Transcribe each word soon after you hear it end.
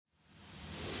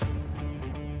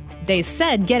They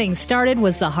said getting started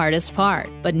was the hardest part,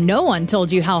 but no one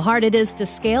told you how hard it is to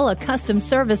scale a custom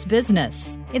service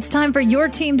business. It's time for your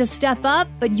team to step up,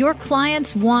 but your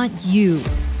clients want you.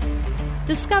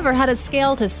 Discover how to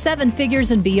scale to 7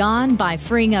 figures and beyond by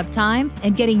freeing up time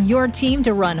and getting your team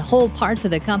to run whole parts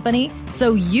of the company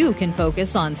so you can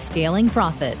focus on scaling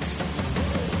profits.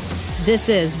 This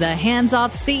is the Hands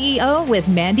Off CEO with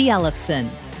Mandy Ellefson.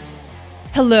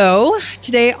 Hello.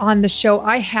 Today on the show,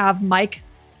 I have Mike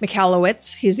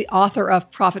Michalowicz. He's the author of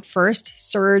Profit First,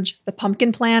 Surge, The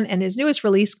Pumpkin Plan, and his newest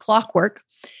release, Clockwork.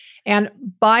 And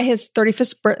by his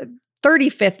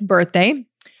 35th birthday,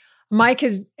 Mike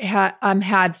has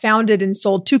had founded and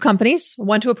sold 2 companies,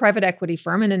 one to a private equity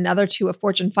firm and another to a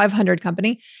Fortune 500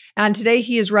 company. And today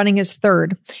he is running his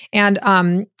 3rd. And,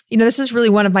 this is really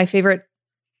one of my favorite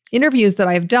interviews that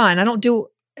I've done. I don't do,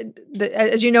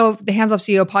 as you know, the Hands Off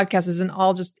CEO podcast isn't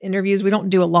all just interviews. We don't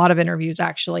do a lot of interviews,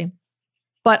 actually.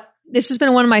 But this has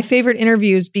been one of my favorite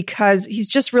interviews because he's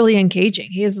just really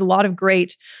engaging. He has a lot of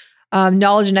great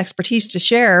knowledge and expertise to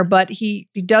share, but he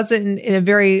does it in a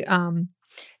very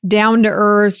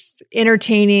down-to-earth,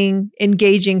 entertaining,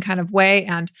 engaging kind of way.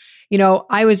 And,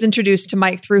 I was introduced to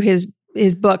Mike through his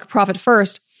book, Profit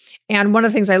First. And one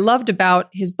of the things I loved about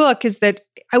his book is that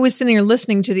I was sitting here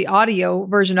listening to the audio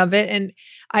version of it. And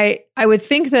I would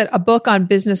think that a book on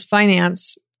business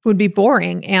finance would be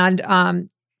boring. And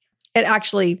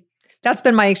that's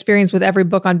been my experience with every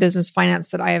book on business finance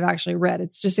that I have actually read.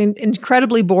 It's just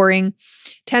incredibly boring,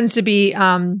 tends to be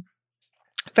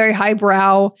very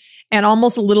highbrow and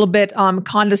almost a little bit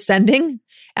condescending.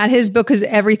 And his book is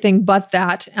everything but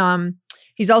that.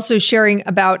 He's also sharing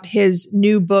about his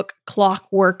new book,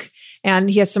 Clockwork, and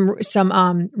he has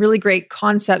some really great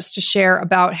concepts to share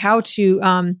about how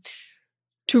to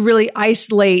really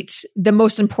isolate the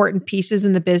most important pieces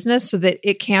in the business so that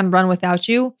it can run without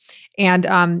you. And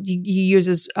he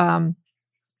uses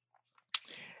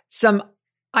some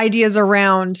ideas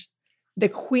around the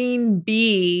queen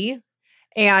bee.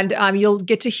 And you'll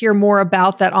get to hear more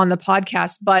about that on the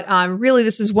podcast. But really,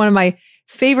 this is one of my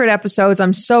favorite episodes.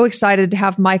 I'm so excited to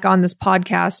have Mike on this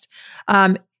podcast.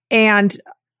 And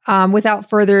without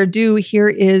further ado, here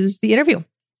is the interview.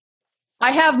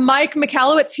 I have Mike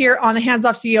Michalowicz here on the Hands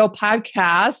Off CEO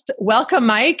podcast. Welcome,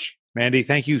 Mike. Mandy,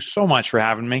 thank you so much for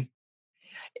having me.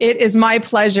 It is my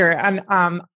pleasure. And,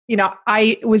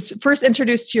 I was first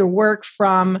introduced to your work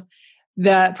from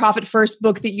the Profit First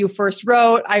book that you first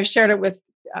wrote. I've shared it with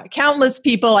countless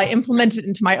people. I implemented it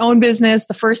into my own business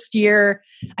the first year.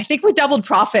 I think we doubled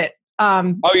profit.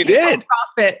 Oh, you did?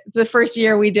 Profit the first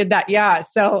year we did that. Yeah.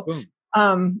 So,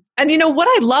 and what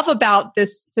I love about the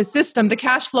system, the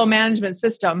cash flow management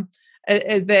system,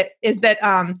 is that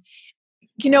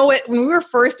when we were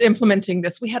first implementing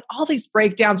this, we had all these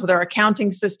breakdowns with our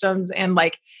accounting systems and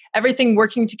like everything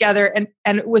working together.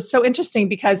 And it was so interesting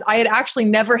because I had actually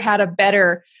never had a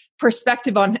better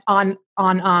perspective on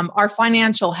our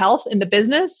financial health in the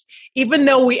business, even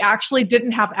though we actually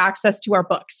didn't have access to our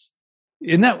books.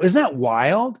 Isn't that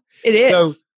wild? It is.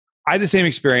 So I had the same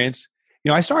experience.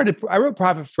 I wrote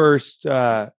Profit First.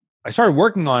 I started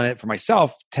working on it for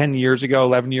myself 10 years ago,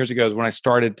 11 years ago is when I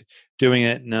started doing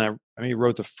it. And I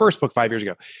wrote the first book 5 years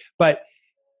ago. But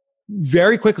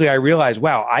very quickly, I realized,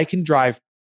 wow, I can drive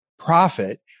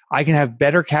profit. I can have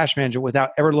better cash management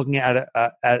without ever looking at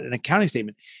an accounting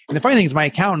statement. And the funny thing is my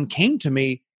accountant came to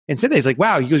me and said that. He's like,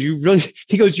 wow, you've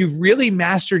really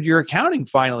mastered your accounting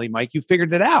finally, Mike. You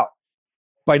figured it out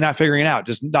by not figuring it out,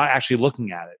 just not actually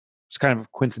looking at it. It's kind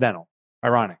of coincidental,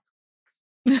 ironic.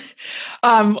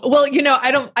 I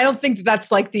don't think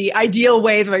that's like the ideal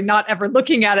way of not ever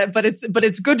looking at it, but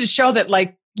it's good to show that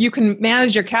like you can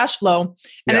manage your cash flow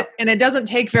and it doesn't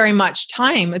take very much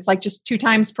time. It's like just 2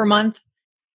 times per month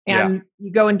and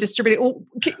you go and distribute it. Well,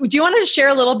 do you want to share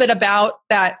a little bit about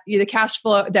that, the cash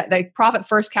flow, that the Profit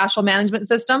First cash flow management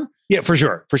system? Yeah, for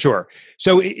sure.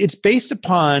 So it's based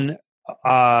upon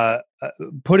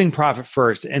putting profit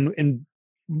first and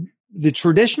the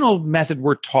traditional method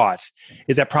we're taught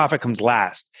is that profit comes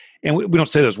last. And we don't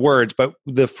say those words, but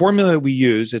the formula we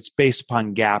use, it's based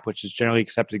upon GAAP, which is generally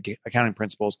accepted accounting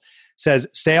principles, says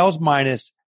sales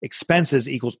minus expenses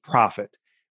equals profit.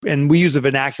 And we use the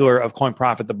vernacular of calling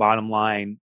profit the bottom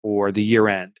line or the year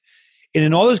end. And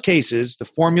in all those cases, the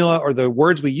formula or the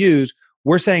words we use,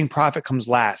 we're saying profit comes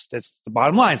last. It's the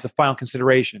bottom line. It's the final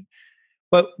consideration.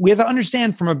 But we have to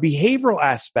understand from a behavioral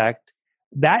aspect,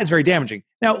 that is very damaging.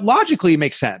 Now, logically, it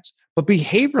makes sense, but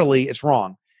behaviorally, it's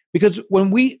wrong. Because when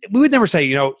we would never say,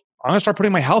 I'm going to start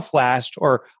putting my health last,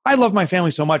 or I love my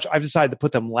family so much, I've decided to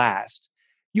put them last.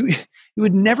 you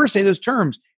would never say those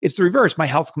terms. It's the reverse. My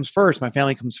health comes first. My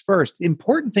family comes first. The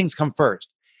important things come first.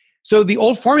 So the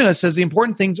old formula says the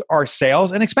important things are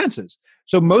sales and expenses.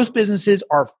 So most businesses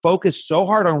are focused so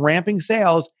hard on ramping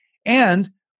sales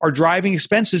and are driving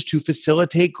expenses to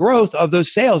facilitate growth of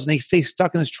those sales. And they stay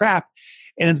stuck in this trap.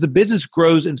 And as the business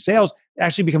grows in sales, it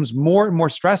actually becomes more and more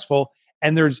stressful,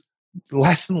 and there's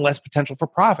less and less potential for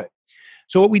profit.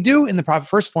 So what we do in the profit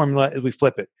first formula is we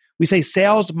flip it. We say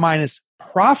sales minus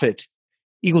profit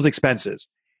equals expenses.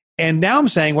 And now I'm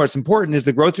saying what's important is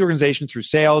the growth of the organization through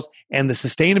sales and the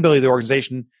sustainability of the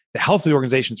organization, the health of the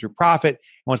organization through profit.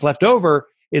 And what's left over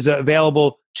is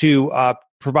available to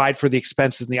provide for the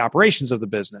expenses and the operations of the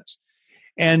business.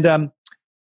 And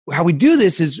how we do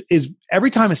this is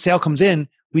every time a sale comes in,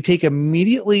 we take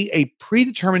immediately a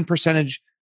predetermined percentage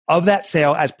of that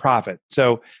sale as profit.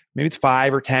 So maybe it's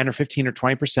 5 or 10 or 15 or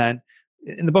 20%.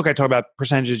 In the book, I talk about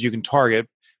percentages you can target,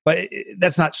 but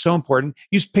that's not so important.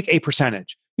 You just pick a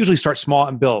percentage. Usually start small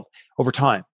and build over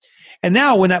time. And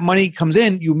now when that money comes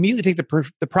in, you immediately take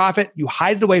the profit, you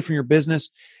hide it away from your business,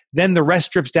 then the rest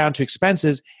strips down to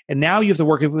expenses, and now you have to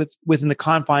work within the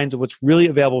confines of what's really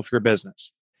available for your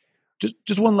business.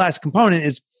 Just one last component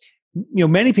is,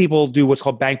 many people do what's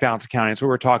called bank balance accounting. That's what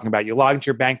we're talking about. You log into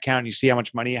your bank account, and you see how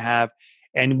much money you have,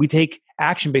 and we take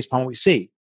action based upon what we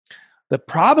see. The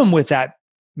problem with that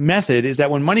method is that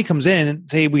when money comes in,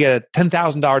 say we get a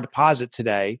 $10,000 deposit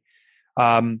today,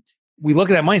 we look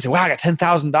at that money and say, wow, I got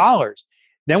 $10,000.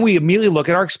 Then we immediately look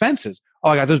at our expenses. Oh,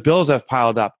 I got those bills that have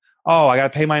piled up. Oh, I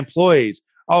got to pay my employees.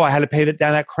 Oh, I had to pay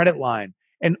down that credit line.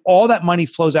 And all that money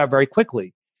flows out very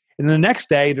quickly. And then the next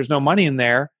day, there's no money in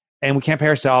there and we can't pay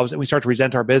ourselves and we start to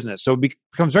resent our business. So it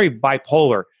becomes very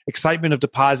bipolar, excitement of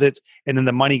deposit, and then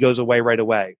the money goes away right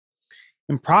away.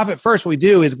 In Profit First, what we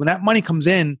do is when that money comes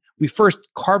in, we first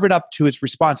carve it up to its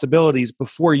responsibilities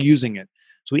before using it.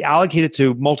 So we allocate it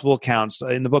to multiple accounts.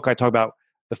 In the book, I talk about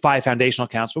the 5 foundational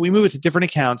accounts, but we move it to different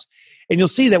accounts. And you'll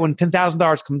see that when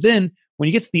 $10,000 comes in, when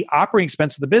you get to the operating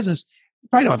expense of the business, you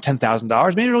probably don't have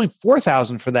 $10,000, maybe only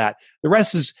 $4,000 for that. The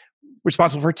rest is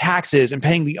responsible for taxes and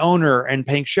paying the owner and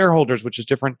paying shareholders, which is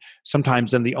different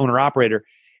sometimes than the owner-operator.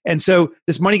 And so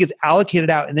this money gets allocated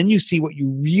out, and then you see what you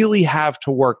really have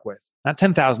to work with. Not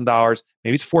 $10,000,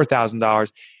 maybe it's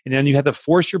 $4,000. And then you have to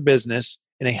force your business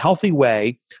in a healthy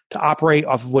way to operate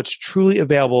off of what's truly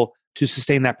available to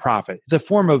sustain that profit. It's a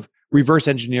form of reverse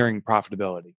engineering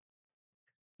profitability.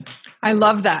 I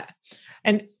love that.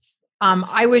 And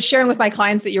I was sharing with my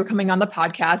clients that you were coming on the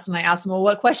podcast, and I asked them, well,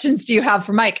 what questions do you have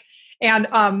for Mike? And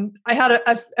I had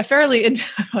a very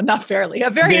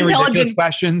intelligent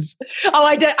questions. Oh,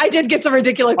 I did get some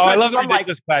ridiculous questions. I love the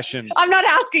ridiculous questions. I'm not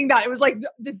asking that. It was like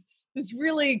this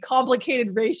really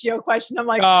complicated ratio question. I'm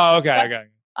like, oh, okay.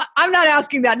 I'm not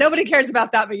asking that. Nobody cares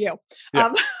about that but you.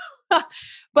 Yeah.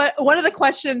 But one of the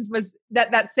questions was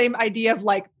that same idea of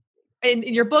like, in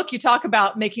your book, you talk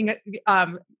about making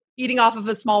eating off of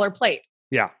a smaller plate.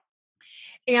 Yeah.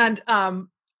 And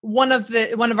one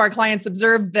of our clients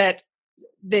observed that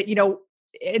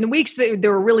in weeks that they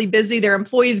were really busy, their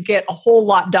employees get a whole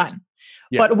lot done.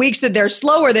 Yeah. But weeks that they're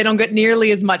slower, they don't get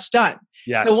nearly as much done.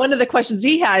 Yes. So one of the questions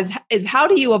he has is, how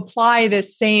do you apply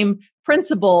this same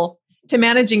principle to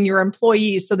managing your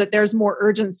employees so that there's more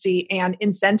urgency and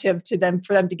incentive for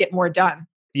them to get more done?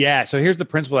 Yeah. So here's the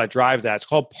principle that drives that. It's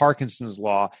called Parkinson's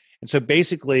law. And so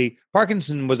basically,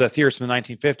 Parkinson was a theorist in the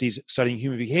 1950s studying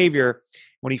human behavior.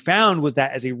 What he found was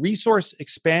that as a resource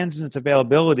expands in its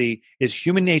availability, it's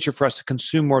human nature for us to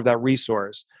consume more of that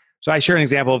resource. So I share an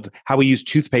example of how we use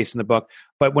toothpaste in the book.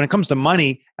 But when it comes to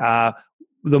money,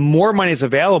 the more money is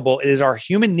available, it is our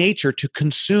human nature to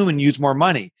consume and use more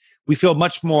money. We feel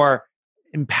much more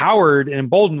empowered and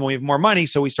emboldened when we have more money,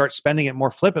 so we start spending it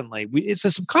more flippantly. It's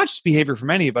a subconscious behavior for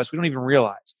many of us. We don't even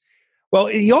realize. Well,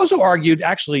 he also argued,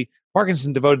 actually,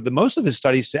 Parkinson devoted the most of his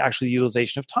studies to actually the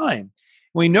utilization of time.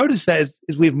 We noticed that as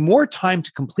we have more time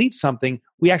to complete something,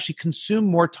 we actually consume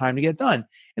more time to get it done.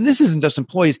 And this isn't just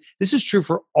employees. This is true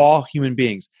for all human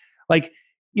beings. Like,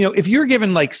 if you're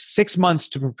given like 6 months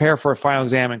to prepare for a final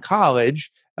exam in college,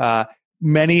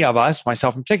 many of us,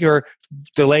 myself in particular,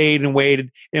 delayed and waited.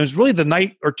 And it was really the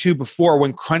night or two before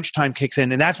when crunch time kicks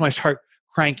in. And that's when I start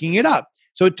cranking it up.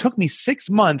 So it took me 6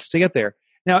 months to get there.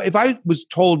 Now, if I was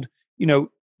told,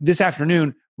 this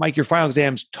afternoon, Mike, your final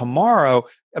exam's tomorrow,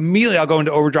 immediately I'll go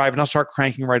into overdrive and I'll start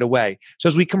cranking right away. So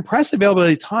as we compress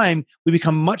availability time, we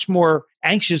become much more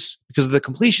anxious because the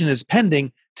completion is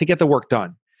pending to get the work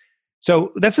done.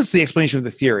 So that's just the explanation of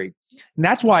the theory. And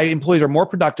that's why employees are more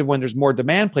productive when there's more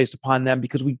demand placed upon them,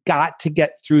 because we got to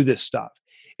get through this stuff.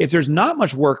 If there's not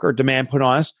much work or demand put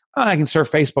on us, I can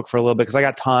surf Facebook for a little bit because I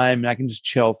got time and I can just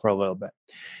chill for a little bit.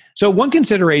 So one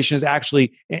consideration is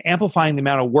actually amplifying the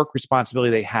amount of work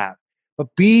responsibility they have.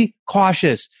 But be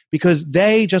cautious because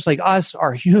they, just like us,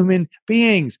 are human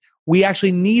beings. We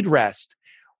actually need rest.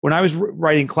 When I was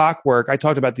writing Clockwork, I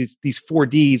talked about these 4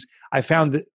 Ds. I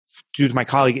found that, due to my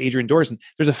colleague Adrian Dorson,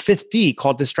 there's a 5th D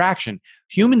called distraction.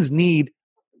 Humans need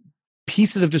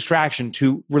pieces of distraction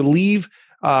to relieve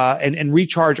and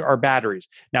recharge our batteries.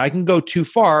 Now, I can go too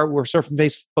far. We're surfing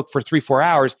Facebook for 3-4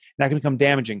 hours, and that can become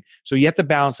damaging. So you have to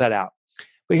balance that out.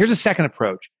 But here's a second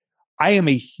approach. I am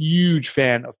a huge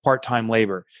fan of part-time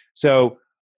labor. So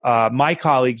my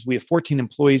colleagues, we have 14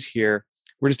 employees here.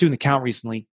 We're just doing the count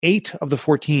recently. 8 of the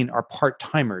 14 are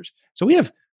part-timers. So we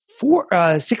have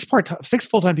 6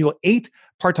 full-time people, 8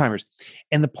 part-timers.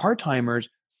 And the part-timers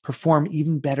perform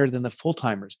even better than the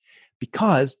full-timers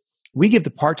because we give the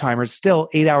part-timers still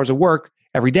 8 hours of work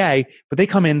every day, but they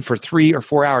come in for 3 or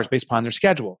 4 hours based upon their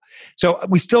schedule. So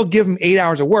we still give them 8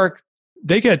 hours of work.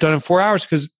 They get it done in 4 hours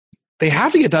because they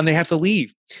have to get done. They have to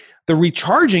leave. The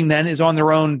recharging then is on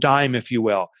their own dime, if you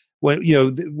will. When,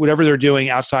 whatever they're doing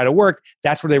outside of work,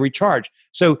 that's where they recharge.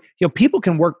 So, people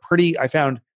can work pretty, I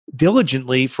found,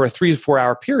 diligently for a 3 to 4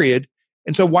 hour period.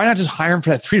 And so why not just hire them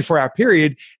for that 3 to 4 hour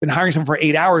period than hiring someone for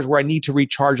 8 hours where I need to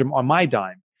recharge them on my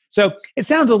dime? So it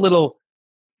sounds a little,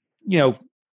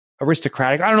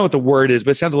 aristocratic. I don't know what the word is,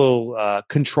 but it sounds a little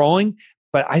controlling.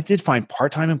 But I did find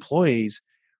part-time employees,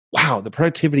 wow, the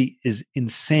productivity is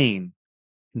insane.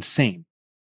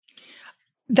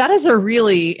 That is a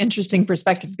really interesting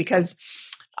perspective because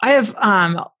I have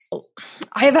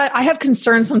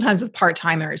concerns sometimes with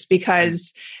part-timers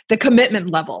because the commitment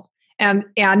level, and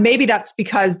maybe that's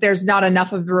because there's not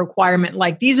enough of a requirement.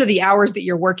 Like these are the hours that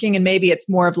you're working, and maybe it's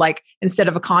more of like instead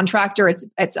of a contractor, it's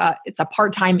a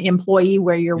part-time employee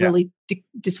where you're really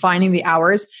defining the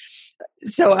hours.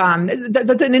 So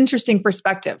that's an interesting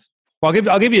perspective. Well,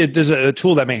 I'll give you there's a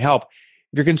tool that may help.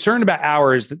 If you're concerned about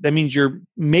hours, that means you're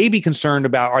maybe concerned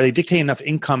about, are they dictating enough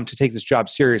income to take this job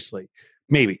seriously?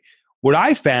 Maybe. What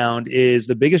I found is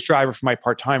the biggest driver for my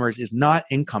part-timers is not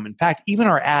income. In fact, even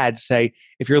our ads say,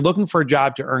 if you're looking for a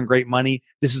job to earn great money,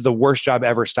 this is the worst job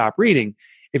ever, stop reading.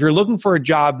 If you're looking for a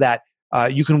job that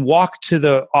you can walk to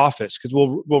the office, because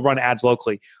we'll run ads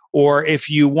locally, or if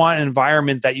you want an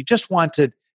environment that you just want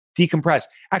to decompress.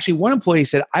 Actually, one employee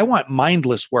said, I want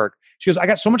mindless work. She goes, I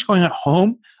got so much going on at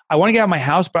home. I want to get out of my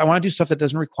house, but I want to do stuff that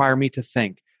doesn't require me to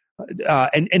think.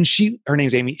 And her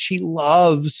name's Amy. She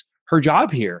loves her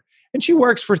job here. And she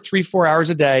works for 3-4 hours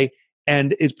a day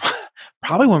and is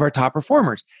probably one of our top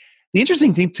performers. The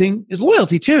interesting thing is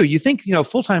loyalty too. You think,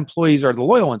 full-time employees are the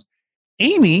loyal ones.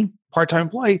 Amy, part-time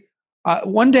employee,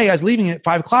 one day I was leaving at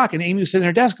 5:00 and Amy was sitting at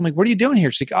her desk. I'm like, what are you doing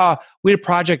here? She's like, we had a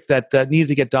project that needed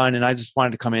to get done and I just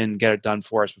wanted to come in and get it done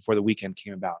for us before the weekend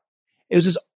came about. It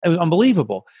was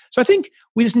unbelievable. So I think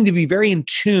we just need to be very in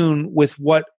tune with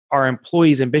what our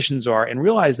employees' ambitions are and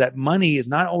realize that money is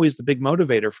not always the big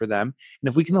motivator for them. And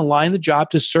if we can align the job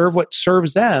to serve what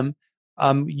serves them,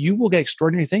 you will get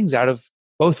extraordinary things out of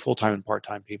both full-time and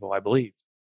part-time people, I believe.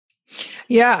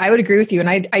 Yeah, I would agree with you. And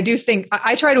I do think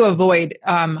I try to avoid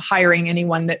hiring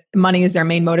anyone that money is their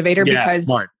main motivator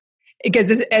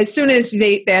because as soon as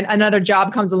then another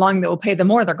job comes along that will pay them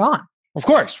more, they're gone. Of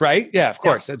course, right? Yeah, of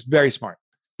course. That's very smart.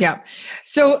 Yeah.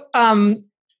 So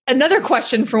another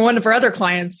question from one of our other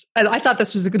clients, and I thought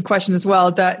this was a good question as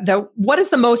well, what is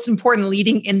the most important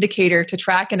leading indicator to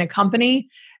track in a company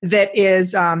that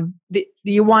is that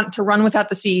you want to run without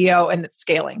the CEO and that's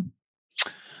scaling?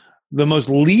 The most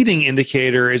leading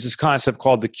indicator is this concept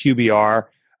called the QBR.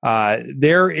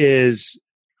 There is,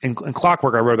 in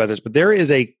Clockwork I wrote about this, but there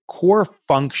is a core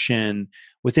function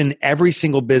within every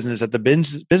single business that the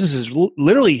business is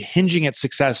literally hinging its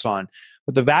success on.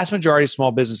 But the vast majority of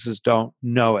small businesses don't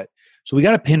know it. So we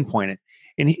got to pinpoint it.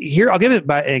 And here, I'll give it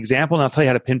by an example and I'll tell you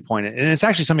how to pinpoint it. And it's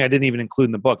actually something I didn't even include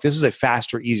in the book. This is a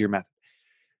faster, easier method.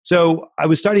 So I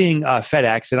was studying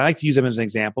FedEx, and I like to use them as an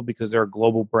example because they're a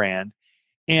global brand.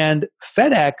 And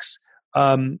FedEx,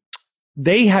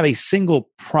 they have a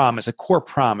single promise, a core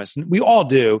promise, and we all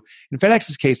do. In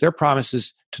FedEx's case, their promise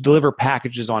is to deliver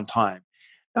packages on time.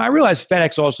 Now, I realize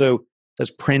FedEx also does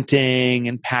printing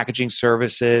and packaging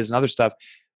services and other stuff,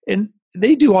 and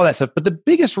they do all that stuff. But the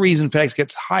biggest reason FedEx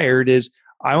gets hired is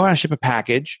I want to ship a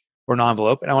package or an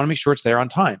envelope, and I want to make sure it's there on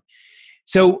time.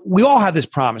 So we all have this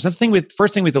promise. That's the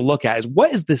first thing we have to look at is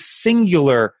what is the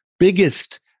singular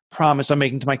biggest promise I'm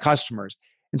making to my customers?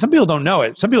 And some people don't know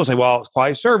it. Some people say, well,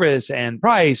 quality of service and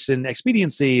price and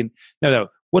expediency. No.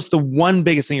 What's the one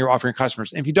biggest thing you're offering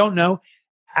customers? And if you don't know,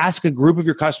 ask a group of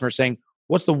your customers saying,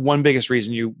 what's the one biggest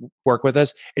reason you work with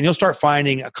us? And you'll start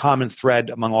finding a common thread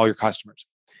among all your customers.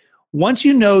 Once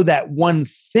you know that one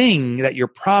thing that you're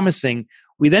promising,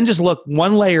 we then just look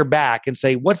one layer back and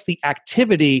say, what's the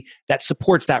activity that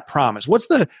supports that promise? What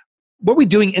are we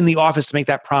doing in the office to make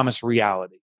that promise a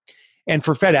reality? And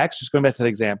for FedEx, just going back to that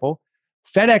example,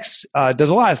 FedEx does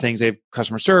a lot of things. They have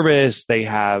customer service, they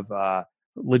have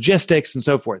logistics, and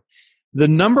so forth. The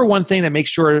number one thing that makes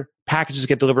sure packages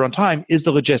get delivered on time is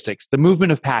the logistics, the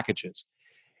movement of packages.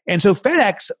 And so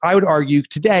FedEx, I would argue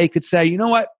today, could say, you know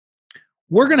what?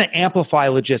 We're going to amplify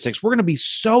logistics. We're going to be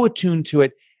so attuned to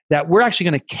it that we're actually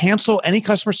going to cancel any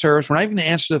customer service. We're not even going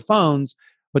to answer the phones,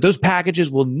 but those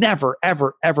packages will never,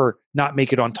 ever, ever not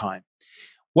make it on time.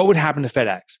 What would happen to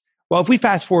FedEx? Well, if we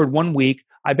fast forward 1 week,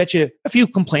 I bet you a few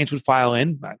complaints would file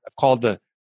in. I've called the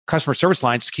customer service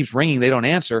line, just keeps ringing, they don't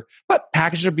answer, but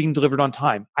packages are being delivered on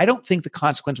time. I don't think the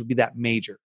consequence would be that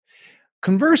major.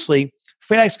 Conversely,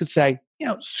 FedEx could say,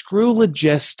 screw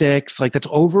logistics, like that's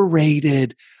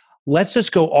overrated. Let's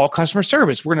just go all customer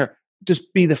service. We're going to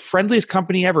just be the friendliest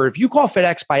company ever. If you call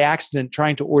FedEx by accident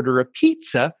trying to order a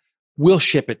pizza, we'll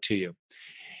ship it to you.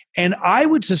 And I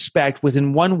would suspect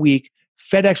within 1 week,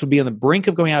 FedEx would be on the brink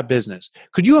of going out of business.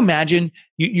 Could you imagine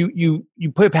you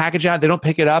put a package out, they don't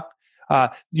pick it up.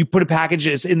 You put a package,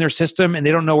 it's in their system, and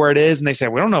they don't know where it is, and they say,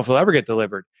 we don't know if it'll ever get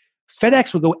delivered.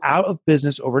 FedEx would go out of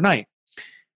business overnight.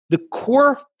 The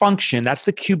core function, that's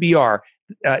the QBR,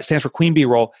 stands for Queen Bee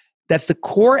role. That's the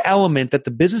core element that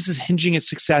the business is hinging its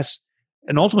success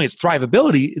and ultimately its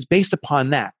thrivability is based upon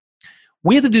that.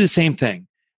 We have to do the same thing.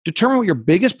 Determine what your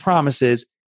biggest promise is,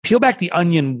 peel back the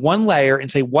onion one layer and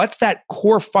say, what's that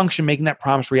core function making that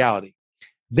promise reality?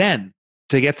 Then,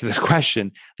 to get to this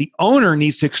question, the owner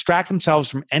needs to extract themselves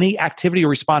from any activity or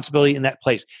responsibility in that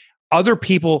place. Other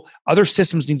people, other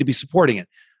systems need to be supporting it.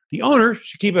 The owner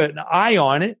should keep an eye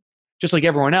on it, just like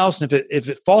everyone else. And if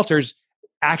it falters,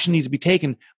 action needs to be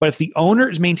taken. But if the owner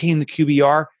is maintaining the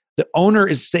QBR, the owner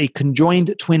is a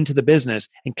conjoined twin to the business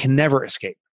and can never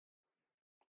escape.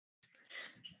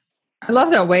 I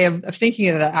love that way of thinking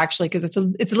of that, actually, because it's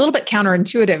a little bit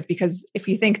counterintuitive, because if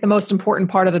you think the most important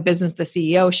part of the business, the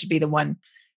CEO should be the one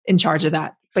in charge of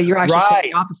that, but you're actually saying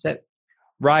the opposite.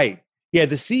 Right. Yeah.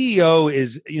 The CEO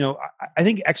is, I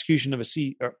think execution of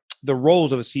the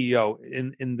roles of a CEO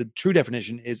in the true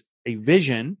definition is a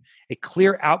vision, a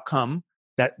clear outcome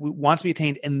that wants to be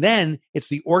attained. And then it's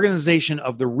the organization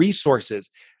of the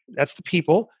resources. That's the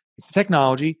people, it's the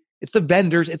technology, it's the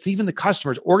vendors, it's even the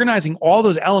customers, organizing all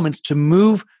those elements to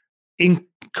move in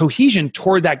cohesion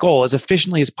toward that goal as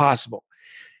efficiently as possible.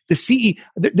 The CE,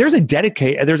 there's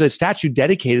a statue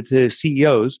dedicated to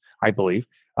CEOs, I believe.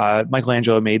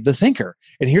 Michelangelo made The Thinker.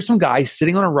 And here's some guy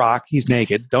sitting on a rock. He's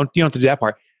naked. You don't have to do that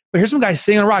part. But here's some guy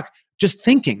sitting on a rock just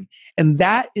thinking. And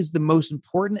that is the most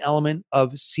important element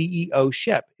of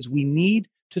CEO-ship, is we need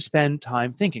to spend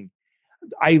time thinking.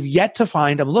 I've yet to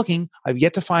find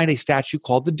a statue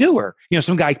called the doer.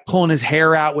 Some guy pulling his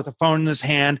hair out with a phone in his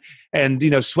hand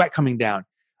and, sweat coming down.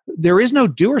 There is no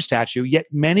doer statue, yet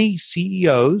many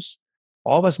CEOs,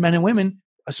 all of us men and women,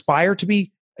 aspire to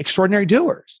be extraordinary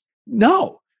doers.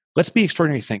 No, let's be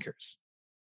extraordinary thinkers.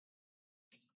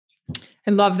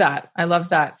 I love that.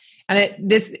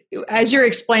 And as you're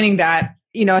explaining that,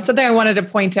 it's something I wanted to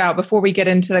point out before we get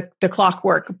into the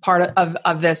clockwork part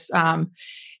of this.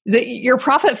 Is that your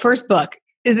Profit First book?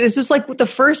 This was like the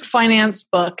first finance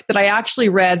book that I actually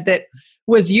read that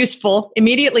was useful,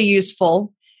 immediately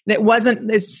useful.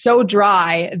 It's so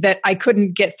dry that I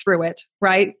couldn't get through it,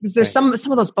 right? Because there's some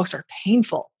of those books are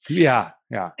painful. Yeah.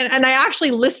 And I actually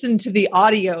listened to the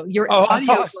audio, audio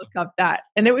awesome. book of that.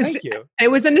 And it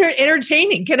was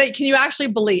entertaining. Can you actually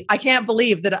believe? I can't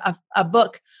believe that a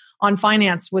book on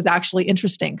finance was actually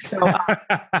interesting. So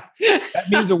that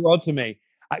means the world to me.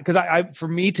 Because for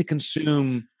me to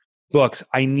consume books,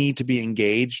 I need to be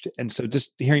engaged. And so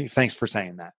just hearing, thanks for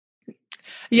saying that.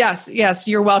 Yes,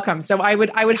 you're welcome. So I would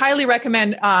highly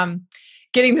recommend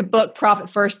getting the book Profit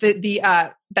First.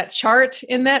 That chart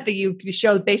in that you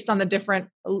show based on the different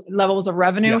levels of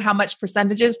revenue, how much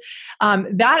percentages.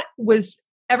 That was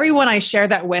everyone I share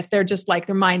that with. They're just like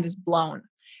their mind is blown,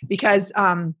 because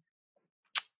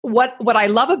what I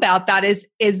love about that is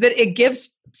that it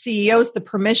gives CEOs the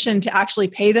permission to actually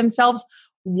pay themselves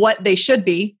what they should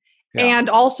be. Yeah. And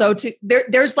also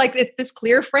there's like this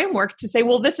clear framework to say,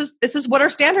 well, this is what our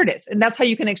standard is. And that's how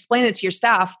you can explain it to your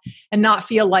staff and not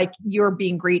feel like you're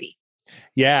being greedy.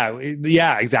 Yeah,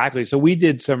 exactly. So we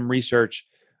did some research.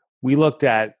 We looked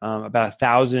at about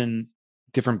 1,000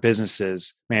 different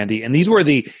businesses, Mandy, and these were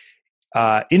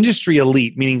industry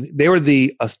elite, meaning they were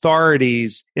the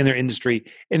authorities in their industry.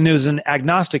 And it was an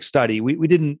agnostic study. We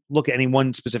didn't look at any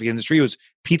one specific industry. It was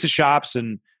pizza shops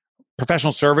and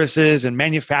professional services and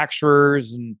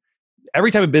manufacturers and every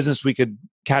type of business we could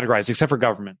categorize except for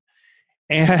government.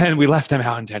 And we left them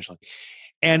out intentionally.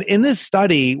 And in this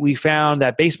study, we found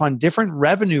that based on different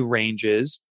revenue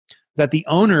ranges, that the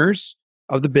owners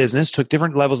of the business took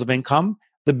different levels of income.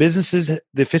 The businesses,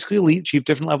 the fiscally elite, achieved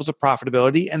different levels of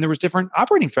profitability, and there was different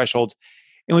operating thresholds.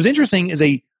 And what's interesting is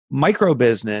a micro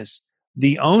business,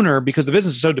 the owner, because the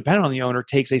business is so dependent on the owner,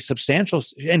 takes a substantial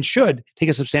and should take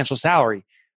a substantial salary.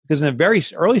 Because in the very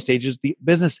early stages, the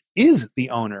business is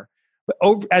the owner.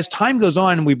 But as time goes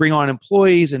on and we bring on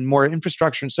employees and more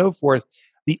infrastructure and so forth,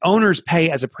 the owner's pay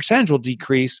as a percentage will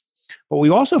decrease. What we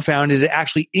also found is it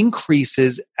actually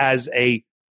increases as a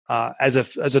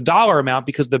dollar amount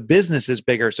because the business is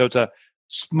bigger. So it's a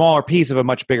smaller piece of a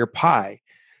much bigger pie.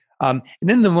 And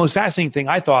then the most fascinating thing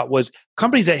I thought was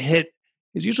companies that hit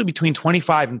is usually between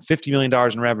 $25 and $50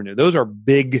 million in revenue. Those are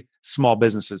big, small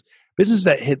businesses. Businesses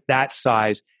that hit that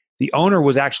size, the owner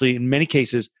was actually, in many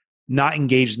cases, not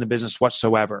engaged in the business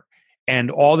whatsoever.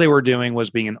 And all they were doing was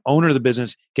being an owner of the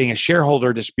business, getting a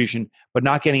shareholder distribution, but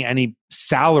not getting any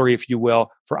salary, if you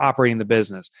will, for operating the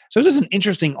business. So this is an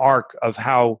interesting arc of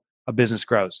how a business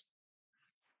grows.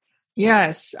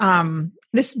 Yes.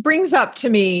 This brings up to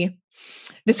me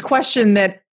this question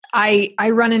that I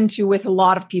run into with a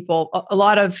lot of people, a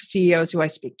lot of CEOs who I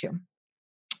speak to.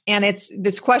 And it's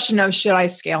this question of, should I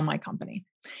scale my company?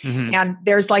 Mm-hmm. And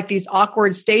there's like these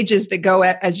awkward stages that go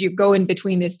as you go in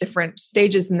between these different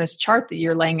stages in this chart that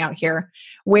you're laying out here,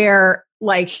 where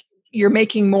like you're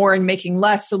making more and making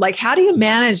less. So like, how do you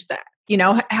manage that? You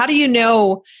know, how do you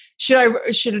know,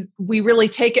 should we really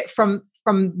take it from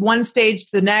one stage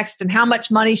to the next, and how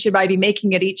much money should I be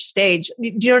making at each stage?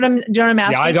 Do you know what I'm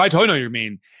asking? Yeah, I totally know what you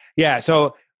mean. Yeah.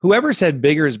 So whoever said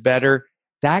bigger is better,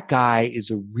 that guy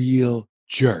is a real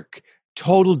jerk.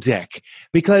 Total dick,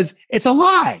 because it's a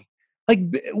lie. Like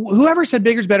whoever said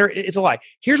bigger is better, it's a lie.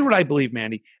 Here's what I believe,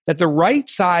 Mandy, that the right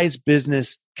size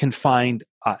business can find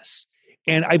us.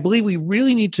 And I believe we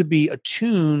really need to be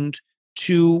attuned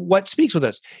to what speaks with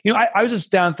us. You know, I was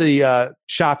just down at the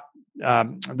shop,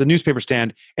 the newspaper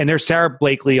stand, and there's Sarah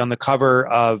Blakely on the cover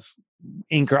of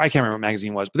Inc. I can't remember what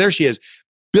magazine it was, but there she is, $1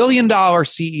 billion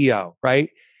CEO, right?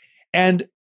 And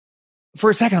for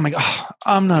a second, I'm like, oh,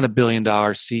 I'm not a $1 billion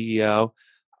CEO.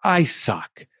 I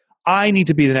suck. I need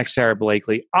to be the next Sarah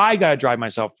Blakely. I got to drive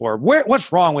myself forward.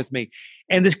 What's wrong with me?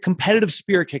 And this competitive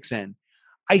spirit kicks in.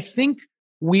 I think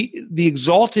the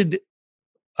exalted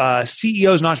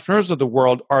CEOs and entrepreneurs of the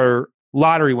world are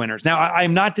lottery winners. Now,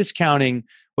 I'm not discounting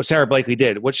what Sarah Blakely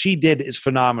did. What she did is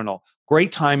phenomenal.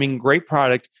 Great timing, great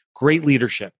product, great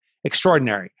leadership,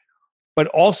 extraordinary. But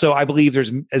also, I believe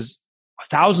there's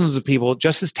thousands of people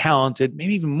just as talented,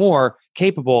 maybe even more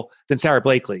capable than Sarah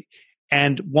Blakely,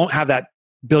 and won't have that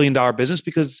 $1 billion business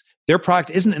because their product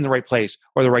isn't in the right place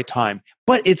or the right time.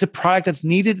 But it's a product that's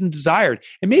needed and desired.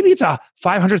 And maybe it's a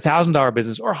 $500,000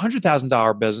 business or a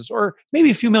 $100,000 business or maybe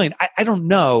a few million. I don't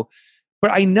know. But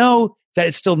I know that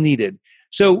it's still needed.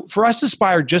 So for us to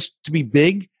aspire just to be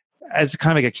big as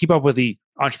kind of like a keep up with the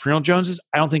entrepreneurial Joneses,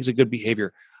 I don't think is a good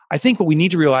behavior. I think what we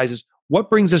need to realize is, what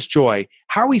brings us joy?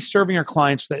 How are we serving our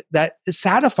clients that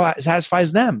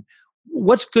satisfies them?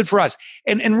 What's good for us?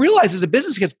 And realize as a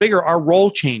business gets bigger, our role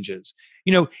changes.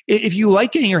 You know, if you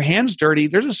like getting your hands dirty,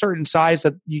 there's a certain size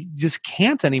that you just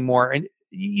can't anymore. And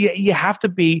you have to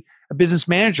be a business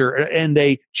manager and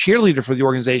a cheerleader for the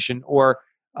organization, or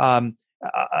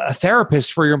a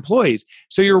therapist for your employees.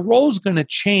 So your role is going to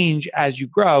change as you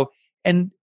grow.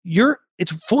 And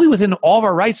it's fully within all of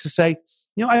our rights to say,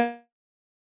 you know, I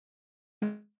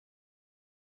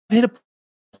hit a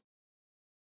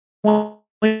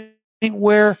point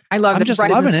where I love I'm that just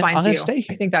Horizons loving it. finds I'm you. stay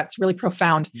here. I think that's really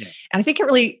profound. Yeah. And I think it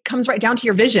really comes right down to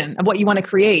your vision of what you want to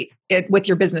create with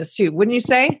your business too. Wouldn't you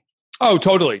say? Oh,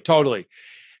 totally.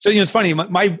 So, you know, it's funny.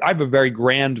 I have a very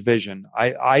grand vision.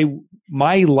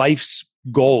 My life's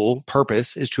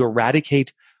purpose is to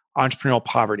eradicate entrepreneurial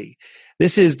poverty.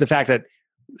 This is the fact that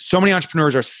so many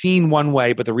entrepreneurs are seen one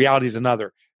way, but the reality is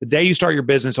another. The day you start your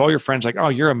business, all your friends are like, oh,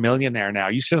 you're a millionaire now.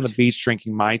 You sit on the beach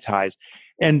drinking Mai Tais.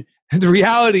 And the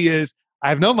reality is I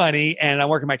have no money and I'm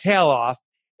working my tail off.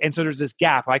 And so there's this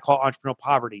gap I call entrepreneurial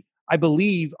poverty. I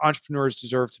believe entrepreneurs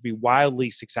deserve to be wildly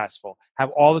successful,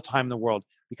 have all the time in the world,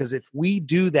 because if we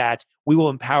do that, we will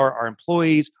empower our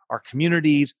employees, our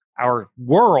communities, our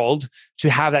world to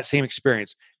have that same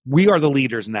experience. We are the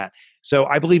leaders in that. So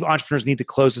I believe entrepreneurs need to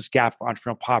close this gap for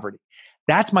entrepreneurial poverty.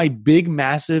 That's my big,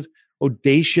 massive,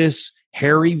 audacious,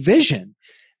 hairy vision.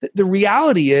 The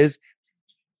reality is,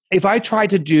 if I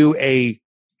tried to do a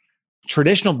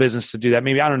traditional business to do that,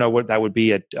 maybe I don't know what that would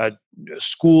be, a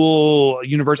school,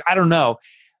 university, I don't know.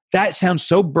 That sounds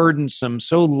so burdensome,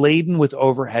 so laden with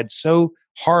overhead, so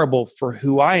horrible for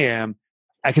who I am.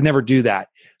 I could never do that.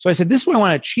 So I said, this is what I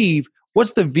want to achieve.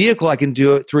 What's the vehicle I can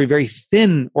do it through a very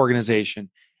thin organization?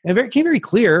 And it became very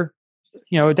clear,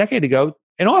 a decade ago,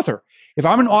 an author. If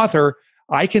I'm an author,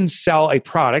 I can sell a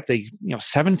product, a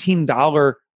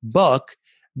 $17 book,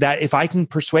 that if I can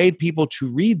persuade people to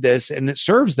read this and it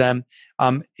serves them,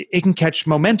 it can catch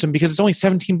momentum because it's only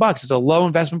 $17. It's a low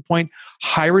investment point,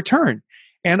 high return.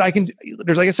 And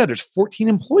like I said, there's 14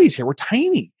 employees here. We're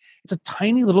tiny. It's a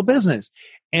tiny little business.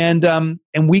 And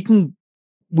we can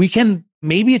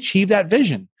maybe achieve that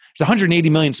vision. There's 180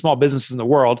 million small businesses in the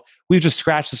world. We've just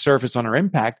scratched the surface on our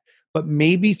impact, but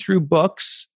maybe through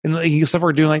books and the stuff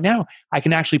we're doing right now, I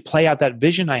can actually play out that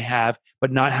vision I have,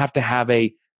 but not have to have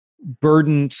a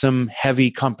burdensome,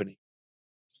 heavy company.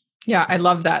 Yeah, I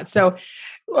love that. So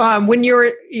when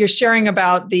you're sharing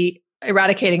about the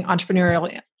eradicating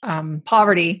entrepreneurial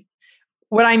poverty,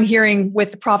 what I'm hearing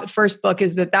with the Profit First book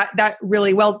is that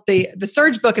really, the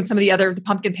Surge book and some of the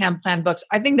Pumpkin Plan books,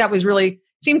 I think that was really,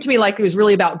 seemed to me like it was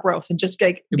really about growth and just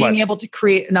like being able to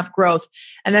create enough growth.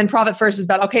 And then Profit First is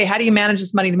about, okay, how do you manage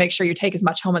this money to make sure you take as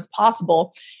much home as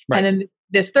possible? Right. And then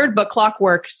this third book,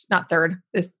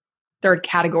 this third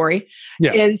category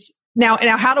is now,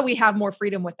 how do we have more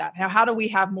freedom with that? How do we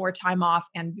have more time off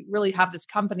and really have this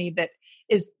company that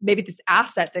is maybe this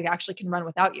asset that actually can run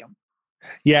without you?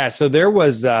 Yeah. So there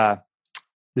was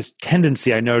this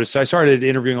tendency I noticed. So I started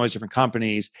interviewing all these different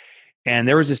companies, and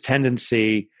there was this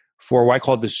tendency for what I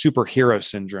called the superhero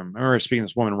syndrome. I remember speaking to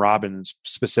this woman, Robin,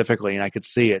 specifically, and I could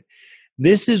see it.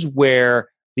 This is where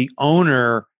the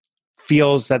owner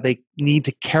feels that they need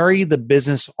to carry the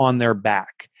business on their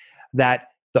back, that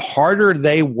the harder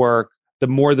they work, the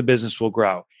more the business will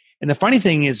grow. And the funny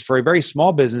thing is, for a very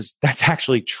small business, that's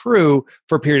actually true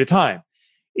for a period of time.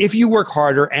 If you work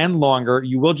harder and longer,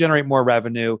 you will generate more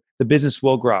revenue, the business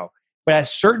will grow. But at a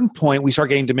certain point, we start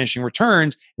getting diminishing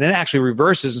returns, and then it actually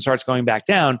reverses and starts going back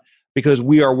down because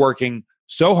we are working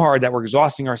so hard that we're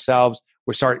exhausting ourselves.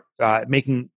 We start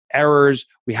making errors.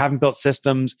 We haven't built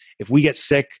systems. If we get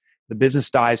sick, the business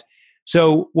dies.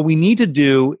 So what we need to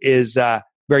do is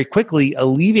very quickly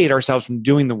alleviate ourselves from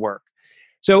doing the work.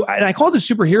 So, and I call it the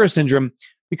superhero syndrome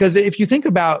because if you think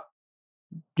about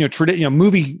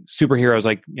movie superheroes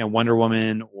like Wonder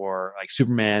Woman or like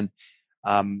Superman,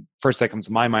 first that comes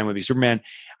to my mind would be Superman.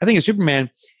 I think of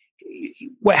Superman,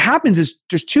 what happens is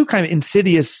there's two kind of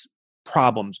insidious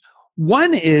problems.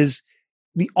 One is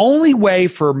the only way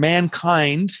for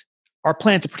mankind, our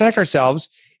planet, to protect ourselves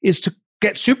is to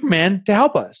get Superman to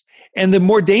help us. And the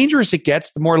more dangerous it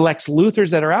gets, the more Lex Luthors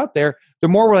that are out there, the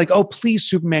more we're like, oh, please,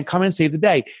 Superman, come in and save the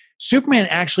day. Superman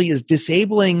actually is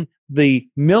disabling the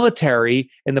military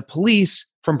and the police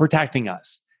from protecting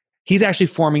us. He's actually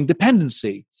forming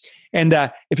dependency. And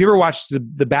if you ever watched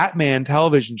the Batman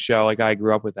television show, like I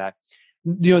grew up with that,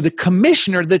 the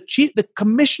commissioner, the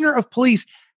commissioner of police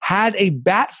had a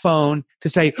bat phone to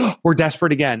say, oh, we're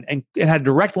desperate again, and it had a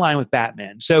direct line with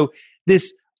Batman. So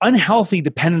this unhealthy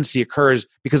dependency occurs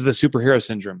because of the superhero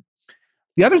syndrome.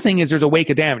 The other thing is there's a wake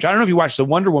of damage. I don't know if you watched the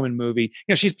Wonder Woman movie.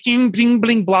 She's bling, bling,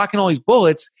 bling, blocking all these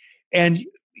bullets. And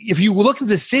if you look at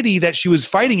the city that she was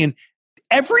fighting in,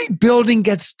 every building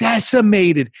gets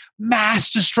decimated, mass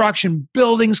destruction,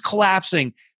 buildings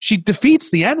collapsing. She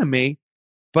defeats the enemy,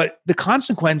 but the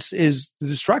consequence is the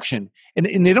destruction. And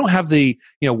they don't have the,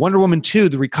 Wonder Woman 2,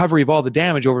 the recovery of all the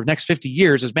damage over the next 50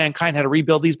 years as mankind had to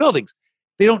rebuild these buildings.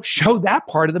 They don't show that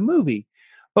part of the movie.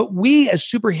 But we, as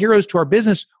superheroes to our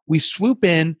business, we swoop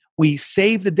in, we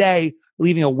save the day,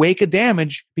 leaving a wake of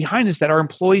damage behind us that our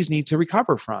employees need to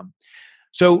recover from.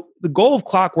 So the goal of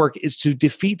Clockwork is to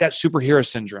defeat that superhero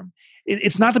syndrome.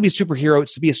 It's not to be a superhero,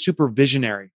 it's to be a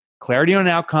supervisionary. Clarity on an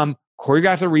outcome,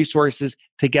 choreograph the resources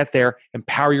to get there,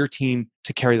 empower your team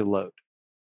to carry the load.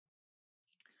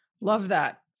 Love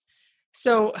that.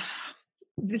 So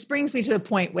this brings me to the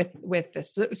point with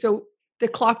this. So the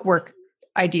Clockwork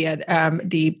idea,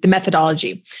 the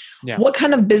methodology. Yeah. What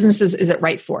kind of businesses is it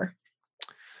right for?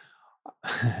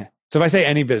 So if I say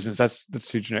any business, that's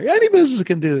too generic. Any business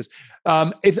can do this.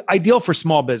 It's ideal for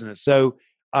small business. So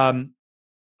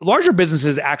larger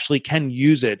businesses actually can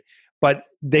use it, but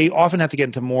they often have to get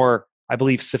into more, I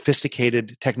believe,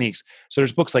 sophisticated techniques. So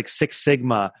there's books like Six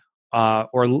Sigma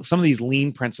or some of these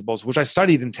lean principles, which I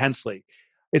studied intensely.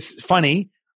 It's funny.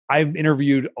 I've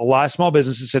interviewed a lot of small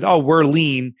businesses said, oh, we're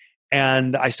lean.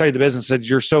 And I studied the business and said,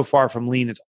 you're so far from lean.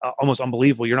 It's almost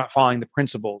unbelievable. You're not following the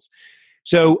principles.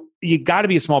 So you got to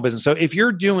be a small business. So if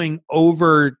you're doing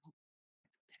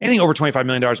anything over $25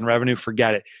 million in revenue,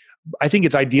 forget it. I think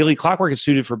it's ideally, Clockwork is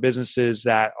suited for businesses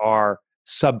that are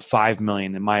sub 5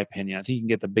 million, in my opinion. I think you can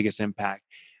get the biggest impact.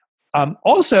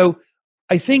 Also,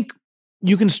 I think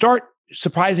you can start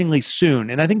surprisingly soon.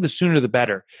 And I think the sooner the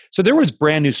better. So there was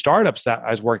brand new startups that I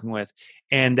was working with.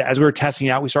 And as we were testing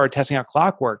out, we started testing out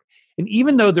Clockwork. And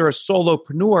even though they're a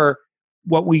solopreneur,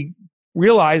 what we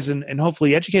realized and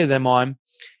hopefully educated them on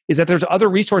is that there's other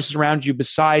resources around you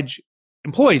besides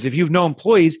employees. If you have no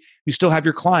employees, you still have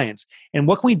your clients. And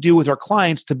what can we do with our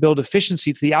clients to build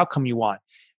efficiency to the outcome you want?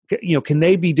 Can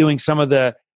they be doing some of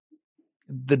the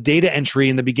data entry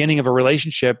in the beginning of a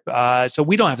relationship so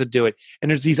we don't have to do it?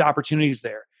 And there's these opportunities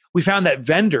there. We found that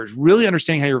vendors, really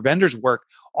understanding how your vendors work,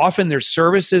 often there's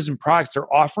services and products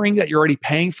they're offering that you're already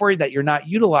paying for that you're not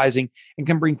utilizing and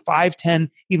can bring 5, 10,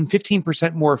 even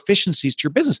 15% more efficiencies to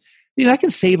your business. That can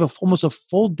save almost a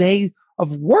full day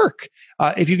of work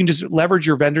if you can just leverage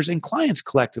your vendors and clients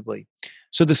collectively.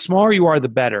 So the smaller you are, the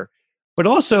better. But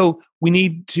also, we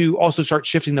need to also start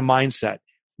shifting the mindset.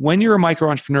 When you're a micro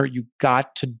entrepreneur, you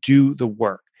got to do the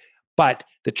work. But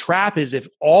the trap is if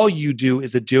all you do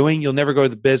is the doing, you'll never go to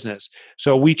the business.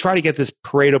 So we try to get this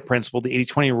Pareto principle, the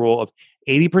 80-20 rule of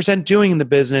 80% doing in the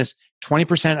business,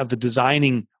 20% of the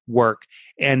designing work,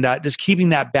 and just keeping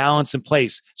that balance in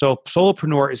place. So a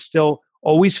solopreneur is still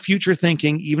always future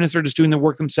thinking, even if they're just doing the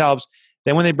work themselves.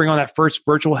 Then when they bring on that first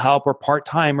virtual help or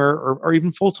part-timer or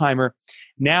even full-timer,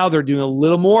 now they're doing a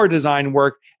little more design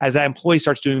work as that employee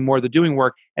starts doing more of the doing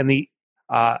work. And the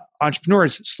entrepreneur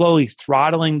is slowly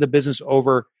throttling the business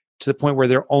over to the point where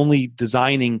they're only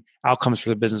designing outcomes for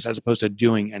the business as opposed to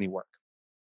doing any work.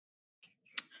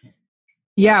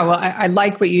 Yeah, well, I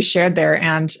like what you shared there.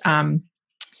 And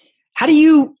how do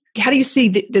you see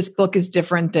this book is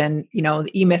different than, the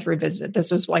E-Myth Revisited?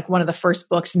 This was like one of the first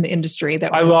books in the industry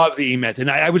that I love the E-Myth. And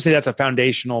I would say that's a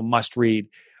foundational must read.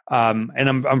 And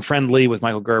I'm friendly with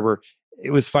Michael Gerber. It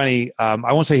was funny.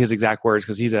 I won't say his exact words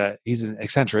because he's an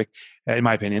eccentric, in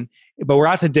my opinion. But we're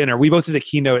out to dinner. We both did a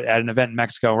keynote at an event in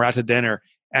Mexico. We're out to dinner,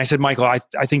 and I said, Michael, I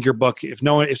think your book. If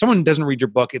someone doesn't read your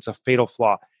book, it's a fatal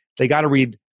flaw. They got to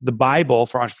read the Bible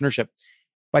for entrepreneurship.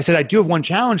 But I said I do have one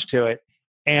challenge to it,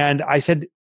 and I said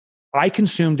I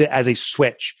consumed it as a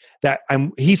switch.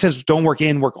 He says don't work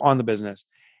on the business,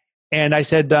 and I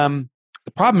said.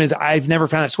 The problem is I've never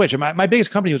found that switch. My biggest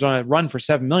company was on a run for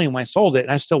 7 million when I sold it,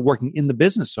 and I'm still working in the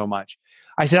business so much.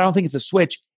 I said, I don't think it's a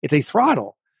switch. It's a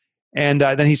throttle. And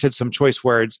then he said some choice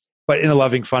words, but in a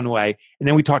loving, fun way. And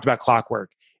then we talked about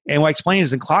Clockwork. And what I explained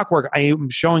is in Clockwork, I am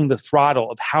showing the throttle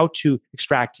of how to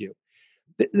extract you.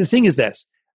 The thing is this,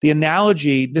 the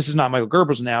analogy, this is not Michael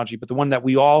Gerber's analogy, but the one that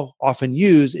we all often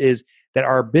use is that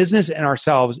our business and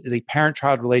ourselves is a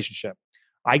parent-child relationship.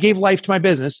 I gave life to my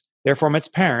business, therefore I'm its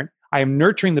parent. I am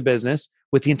nurturing the business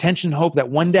with the intention and hope that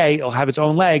one day it'll have its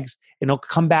own legs and it'll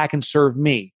come back and serve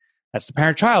me. That's the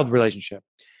parent-child relationship.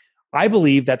 I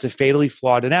believe that's a fatally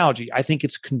flawed analogy. I think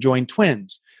it's conjoined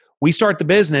twins. We start the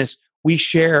business, we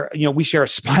share a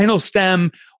spinal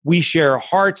stem, we share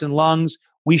hearts and lungs,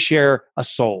 we share a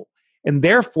soul. And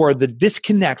therefore, the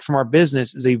disconnect from our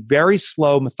business is a very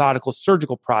slow, methodical,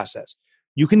 surgical process.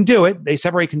 You can do it. They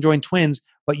separate conjoined twins,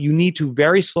 but you need to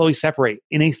very slowly separate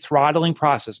in a throttling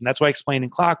process. And that's why I explained in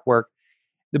Clockwork.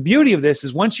 The beauty of this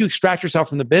is once you extract yourself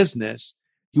from the business,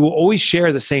 you will always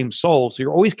share the same soul. So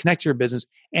you're always connected to your business.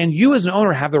 And you as an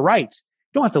owner have the right.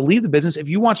 You don't have to leave the business. If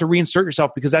you want to reinsert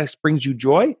yourself because that brings you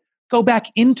joy, go back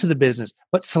into the business,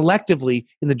 but selectively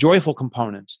in the joyful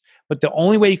components. But the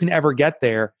only way you can ever get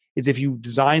there is if you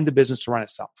design the business to run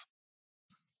itself.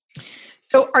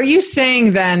 So are you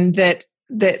saying then that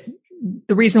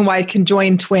the reason why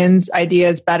conjoined twins idea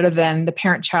is better than the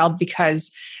parent-child, because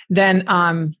then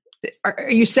are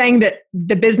you saying that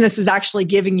the business is actually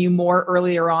giving you more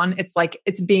earlier on? It's like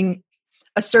it's being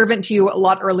a servant to you a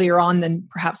lot earlier on than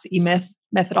perhaps the E-Myth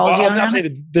methodology? Well, I'll say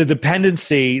the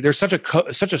dependency, there's such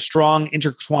a strong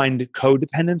intertwined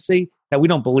codependency that we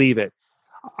don't believe it.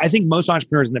 I think most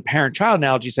entrepreneurs in the parent-child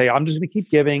analogy say, I'm just going to keep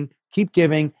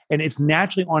giving, and it's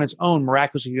naturally on its own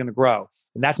miraculously going to grow.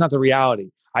 And that's not the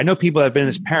reality. I know people that have been in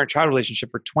this parent-child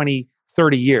relationship for 20,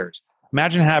 30 years.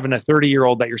 Imagine having a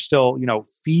 30-year-old that you're still,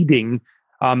 feeding,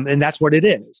 and that's what it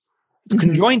is. Mm-hmm.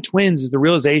 Conjoined twins is the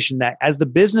realization that as the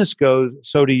business goes,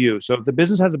 so do you. So if the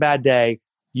business has a bad day,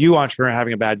 you entrepreneur are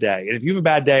having a bad day. And if you have a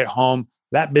bad day at home,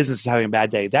 that business is having a bad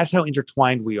day. That's how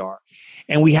intertwined we are.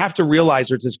 And we have to realize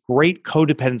there's this great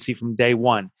codependency from day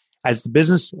one. As the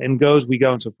business goes, we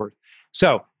go and so forth.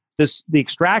 So the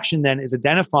extraction then is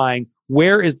identifying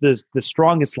where is the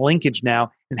strongest linkage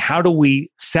now and how do we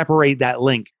separate that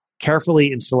link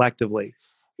carefully and selectively.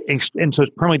 And so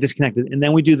it's permanently disconnected. And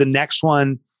then we do the next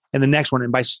one and the next one.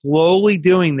 And by slowly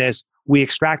doing this, we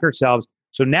extract ourselves.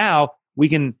 So now we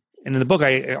can, and in the book,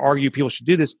 I argue people should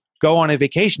do this, go on a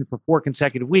vacation for 4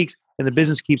 consecutive weeks, and the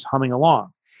business keeps humming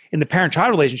along. In the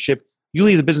parent-child relationship, you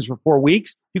leave the business for 4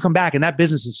 weeks, you come back, and that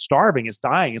business is starving, it's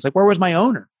dying. It's like, where was my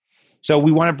owner? So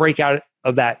we want to break out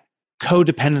of that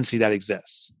codependency that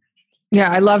exists. Yeah,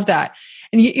 I love that.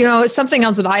 And you know, something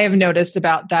else that I have noticed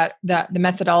about that the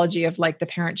methodology of like the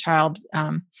parent-child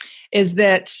is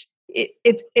that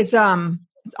it's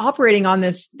operating on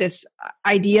this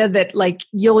idea that like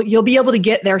you'll be able to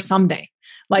get there someday.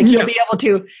 Like you'll be able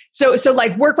to, so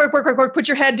like work, put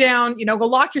your head down, you know, go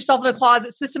lock yourself in a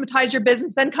closet, systematize your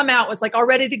business, then come out with like all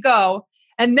ready to go.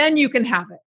 And then you can have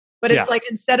it. But it's like,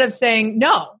 instead of saying,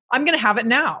 no, I'm going to have it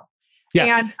now.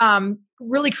 Yeah. And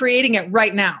really creating it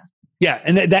right now. Yeah.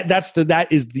 And that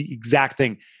is the exact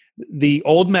thing. The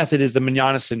old method is the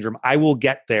manana syndrome. I will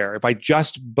get there if I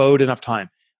just bode enough time.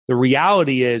 The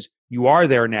reality is you are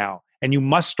there now and you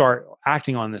must start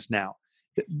acting on this now.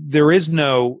 There is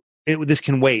no, this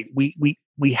can wait.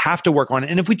 We have to work on it.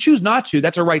 And if we choose not to,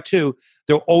 that's a right too.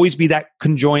 There'll always be that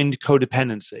conjoined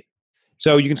codependency.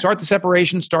 So you can start the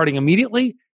separation starting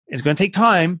immediately. It's going to take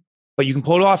time, but you can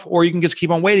pull it off, or you can just keep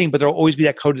on waiting, but there'll always be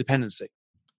that codependency.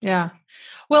 Yeah.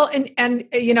 Well, and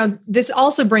you know, this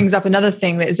also brings up another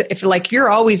thing that is, if like you're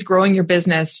always growing your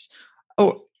business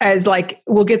as like,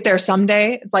 we'll get there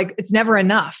someday. It's like, it's never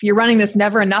enough. You're running this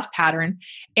never enough pattern.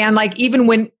 And like, even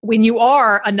when you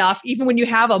are enough, even when you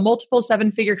have a multiple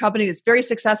 7-figure company that's very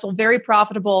successful, very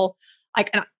profitable,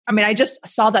 like, I mean, I just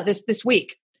saw that this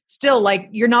week, still like,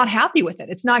 you're not happy with it.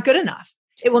 It's not good enough.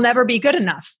 It will never be good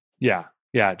enough. Yeah.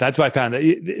 Yeah. That's what I found.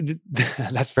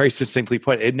 That's very succinctly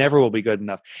put. It never will be good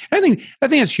enough. And I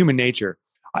think that's human nature.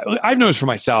 I've noticed for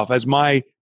myself, as my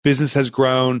business has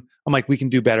grown, I'm like, we can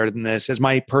do better than this. As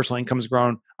my personal income has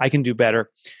grown, I can do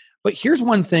better. But here's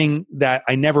one thing that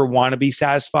I never want to be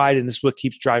satisfied, and this is what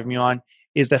keeps driving me on,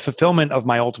 is the fulfillment of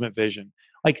my ultimate vision.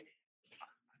 Like,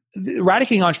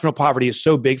 eradicating entrepreneurial poverty is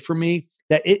so big for me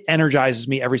that it energizes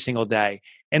me every single day.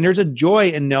 And there's a joy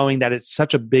in knowing that it's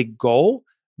such a big goal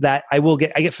that I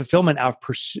get fulfillment out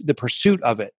of the pursuit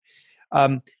of it.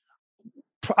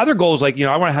 Other goals, like, you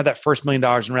know, I want to have that first $1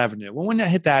 million in revenue. Well, when I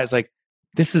hit that, it's like,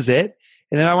 this is it.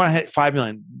 And then I want to hit 5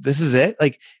 million. This is it.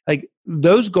 Like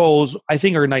those goals, I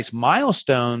think, are nice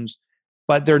milestones,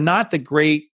 but they're not the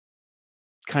great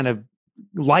kind of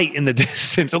light in the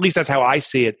distance. At least that's how I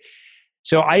see it.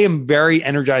 So I am very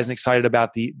energized and excited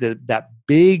about that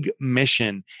big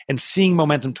mission and seeing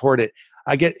momentum toward it.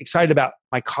 I get excited about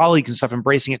my colleagues and stuff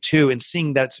embracing it too, and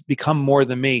seeing that it's become more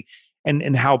than me,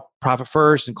 and how Profit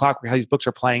First and Clockwork, how these books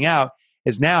are playing out,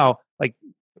 is now like,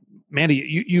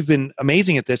 Mandy, you've been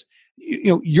amazing at this. You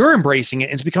know, you're embracing it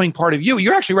and it's becoming part of you.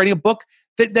 You're actually writing a book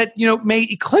that you know may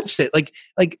eclipse it. Like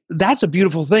that's a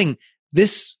beautiful thing.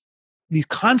 These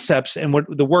concepts and what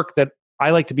the work that I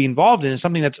like to be involved in is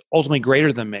something that's ultimately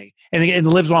greater than me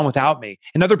and lives on without me.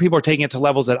 And other people are taking it to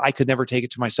levels that I could never take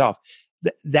it to myself.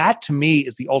 That to me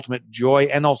is the ultimate joy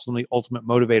and ultimately ultimate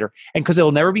motivator. And because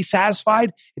it'll never be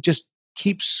satisfied, it just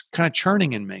keeps kind of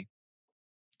churning in me.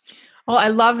 Well, I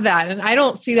love that. And I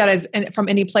don't see that as from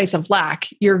any place of lack.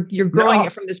 You're growing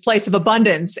it from this place of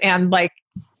abundance, and like,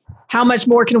 how much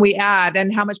more can we add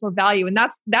and how much more value? And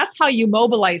that's how you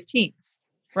mobilize teams,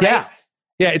 right? Yeah.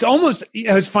 Yeah. It's almost,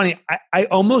 it's funny. I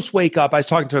almost wake up. I was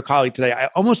talking to a colleague today. I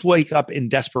almost wake up in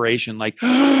desperation. Like,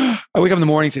 I wake up in the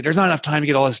morning and say, there's not enough time to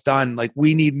get all this done. Like,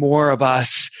 we need more of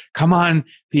us. Come on,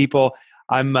 people.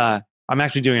 I'm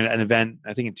actually doing an event,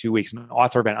 I think in 2 weeks, an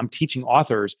author event. I'm teaching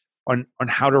authors on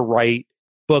how to write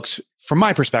books from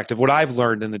my perspective, what I've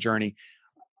learned in the journey.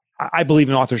 I believe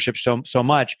in authorship so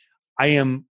much. I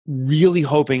am really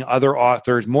hoping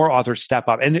more authors step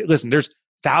up. And listen, there's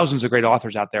thousands of great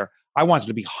authors out there. I want there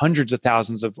to be hundreds of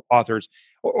thousands of authors,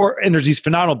 and there's these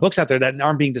phenomenal books out there that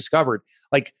aren't being discovered.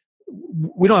 Like,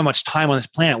 we don't have much time on this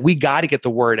planet. We got to get the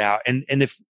word out. And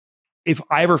if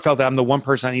I ever felt that I'm the one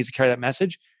person that needs to carry that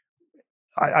message,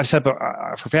 I've set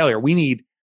up for failure. We need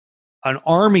an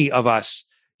army of us,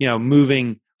 you know,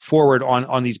 moving forward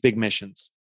on these big missions.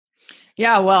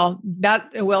 Yeah, well,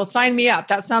 sign me up.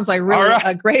 That sounds like really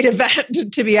a great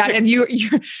event to be at. And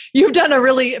you've done a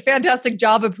really fantastic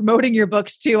job of promoting your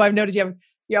books too. I've noticed you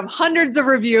have hundreds of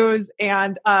reviews,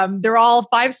 and they're all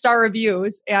 5-star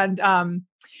reviews, and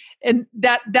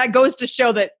that goes to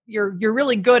show that you're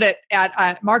really good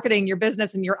at marketing your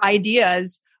business and your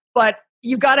ideas, but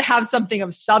you've got to have something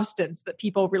of substance that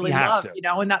people really love, you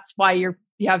know, and that's why you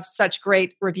have such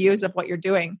great reviews of what you're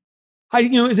doing.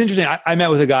 It's interesting. I met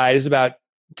with a guy, this is about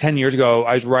 10 years ago,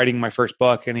 I was writing my first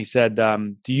book, and he said,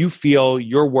 do you feel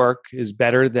your work is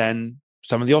better than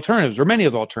some of the alternatives or many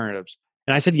of the alternatives?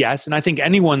 And I said, yes. And I think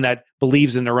anyone that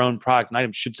believes in their own product and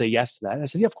item should say yes to that. And I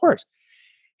said, yeah, of course.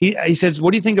 He says,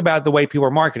 what do you think about the way people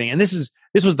are marketing? And this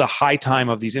was the high time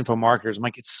of these info marketers. I'm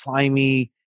like, it's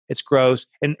slimy, it's gross.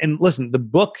 And listen, a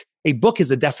book is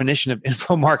the definition of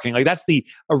info marketing. Like that's the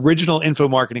original info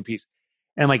marketing piece.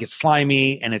 And I'm like, it's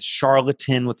slimy and it's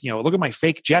charlatan with, look at my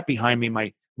fake jet behind me,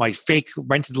 my fake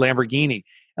rented Lamborghini.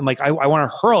 I'm like, I want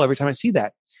to hurl every time I see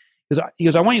that. He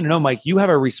goes, I want you to know, Mike, you have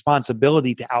a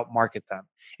responsibility to outmarket them.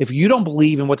 If you don't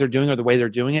believe in what they're doing or the way they're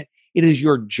doing it, it is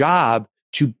your job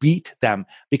to beat them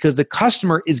because the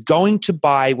customer is going to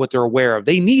buy what they're aware of.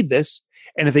 They need this.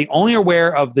 And if they only are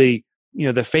aware of the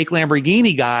fake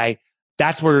Lamborghini guy,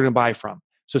 that's where they're going to buy from.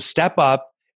 So step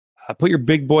up, put your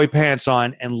big boy pants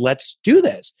on, and let's do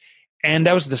this. And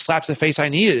that was the slap to the face I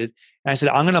needed. And I said,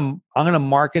 I'm going to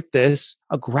market this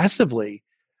aggressively,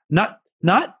 not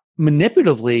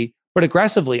manipulatively, but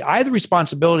aggressively. I have the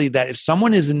responsibility that if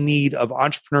someone is in need of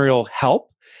entrepreneurial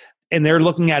help and they're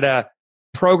looking at a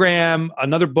program,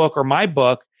 another book, or my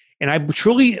book, and I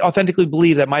truly, authentically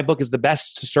believe that my book is the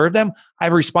best to serve them, I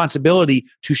have a responsibility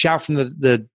to shout from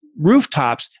the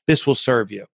rooftops, this will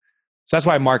serve you. So that's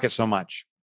why I market so much.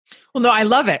 Well, no, I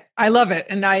love it.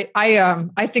 And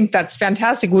I think that's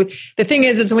fantastic. The thing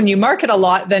is when you market a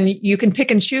lot, then you can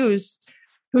pick and choose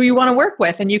who you want to work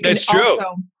with. And you can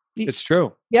It's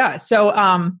true. Yeah. So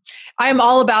I'm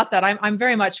all about that. I'm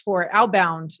very much for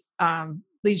outbound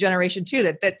lead generation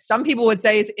too, that some people would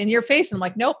say is in your face. And I'm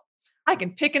like, nope, I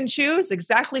can pick and choose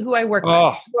exactly who I work with,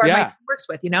 who my team works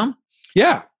with,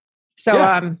 Yeah. So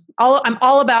I'm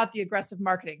all about the aggressive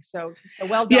marketing. So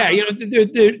well done. Yeah,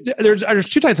 there's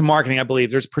two types of marketing, I believe.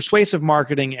 There's persuasive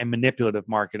marketing and manipulative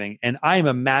marketing. And I am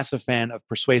a massive fan of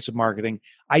persuasive marketing.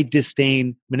 I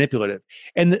disdain manipulative.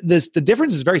 And the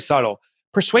difference is very subtle.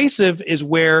 Persuasive is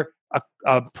where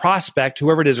a prospect,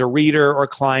 whoever it is, a reader or a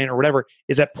client or whatever,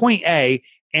 is at point A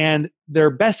and their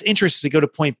best interest is to go to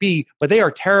point B, but they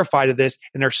are terrified of this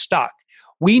and they're stuck.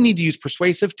 We need to use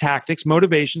persuasive tactics,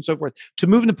 motivation, so forth, to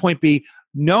move into point B,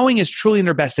 knowing is truly in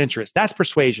their best interest. That's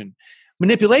persuasion.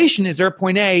 Manipulation is they're at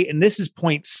point A and this is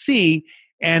point C,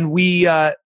 and we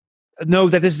know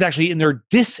that this is actually in their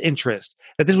disinterest,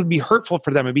 that this would be hurtful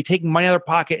for them and be taking money out of their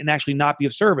pocket and actually not be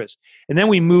of service. And then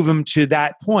we move them to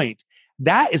that point.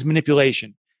 That is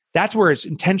manipulation. That's where it's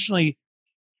intentionally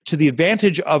to the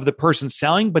advantage of the person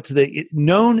selling, but to the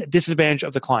known disadvantage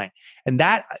of the client. And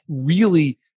that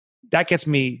gets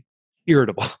me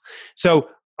irritable. So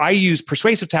I use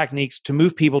persuasive techniques to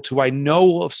move people to who I know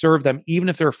will serve them, even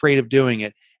if they're afraid of doing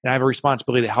it. And I have a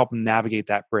responsibility to help them navigate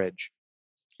that bridge.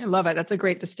 I love it. That's a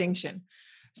great distinction.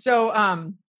 So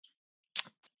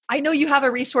I know you have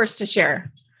a resource to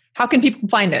share. How can people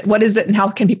find it? What is it and how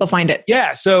can people find it?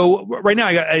 Yeah. So right now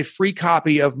I got a free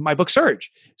copy of my book,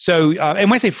 Surge. So, and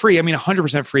when I say free, I mean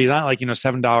 100% free, not like,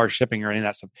 $7 shipping or any of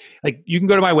that stuff. Like you can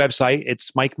go to my website.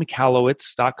 It's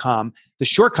MikeMichalowicz.com. The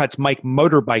shortcut's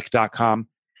MikeMotorbike.com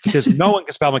because no one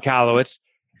can spell Michalowicz.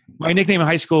 My nickname in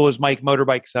high school was Mike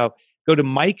Motorbike. So go to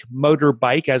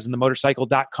MikeMotorbike, as in the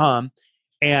motorcycle.com,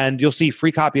 and you'll see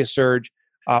free copy of Surge.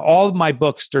 All of my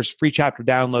books, there's free chapter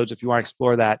downloads if you want to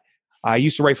explore that. I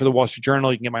used to write for the Wall Street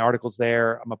Journal. You can get my articles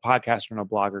there. I'm a podcaster and a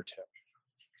blogger too.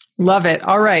 Love it.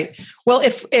 All right. Well,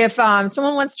 if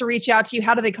someone wants to reach out to you,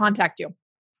 how do they contact you?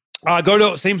 Go to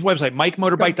the same website,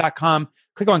 MikeMotorbike.com.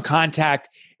 Click on contact,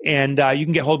 and you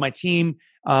can get hold of my team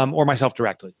or myself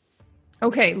directly.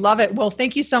 Okay. Love it. Well,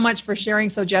 thank you so much for sharing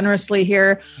so generously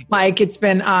here, Mike. It's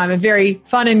been a very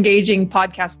fun, engaging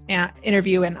podcast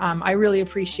interview, and I really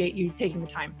appreciate you taking the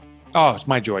time. Oh, it's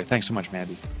my joy. Thanks so much,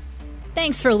 Mandy.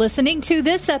 Thanks for listening to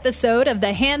this episode of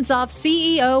The Hands-Off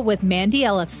CEO with Mandy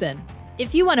Ellefson.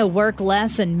 If you want to work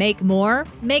less and make more,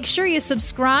 make sure you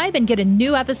subscribe and get a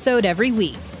new episode every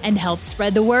week, and help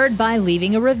spread the word by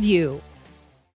leaving a review.